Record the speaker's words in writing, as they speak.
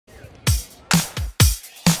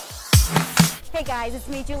Hey guys, it's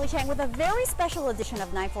me, Julie Chang, with a very special edition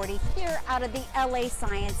of 940 here out of the LA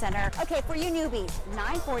Science Center. Okay, for you newbies,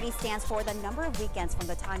 940 stands for the number of weekends from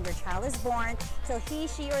the time your child is born till he,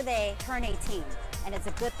 she, or they turn 18. And it's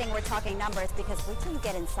a good thing we're talking numbers because wait till you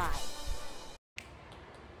get inside.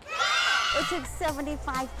 It took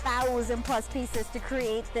 75,000 plus pieces to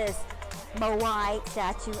create this Moai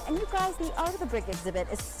statue. And you guys, the Art of the Brick exhibit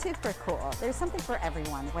is super cool. There's something for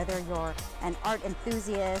everyone, whether you're an art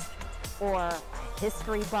enthusiast or a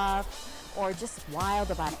history buff or just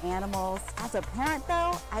wild about animals. As a parent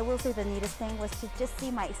though, I will say the neatest thing was to just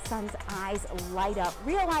see my son's eyes light up,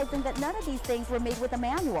 realizing that none of these things were made with a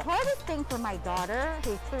manual. Hardest thing for my daughter,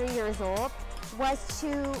 who's 3 years old, was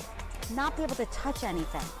to not be able to touch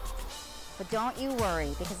anything. But don't you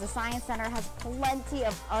worry, because the Science Center has plenty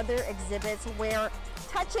of other exhibits where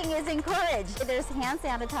touching is encouraged. There's hand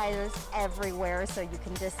sanitizers everywhere, so you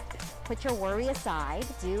can just put your worry aside.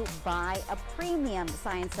 Do buy a premium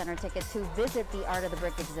Science Center ticket to visit the Art of the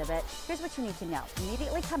Brick exhibit. Here's what you need to know.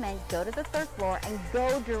 Immediately come in, go to the third floor, and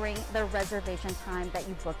go during the reservation time that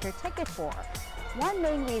you booked your ticket for. One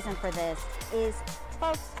main reason for this is,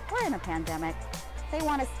 folks, we're in a pandemic. They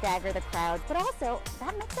want to stagger the crowd, but also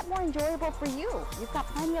that makes it more enjoyable for you. You've got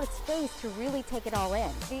plenty of space to really take it all in.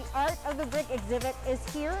 The Art of the Brick exhibit is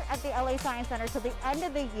here at the LA Science Center till the end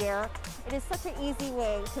of the year. It is such an easy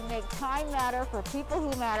way to make time matter for people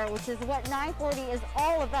who matter, which is what 940 is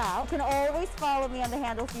all about. You can always follow me on the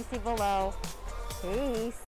handles you see below. Peace.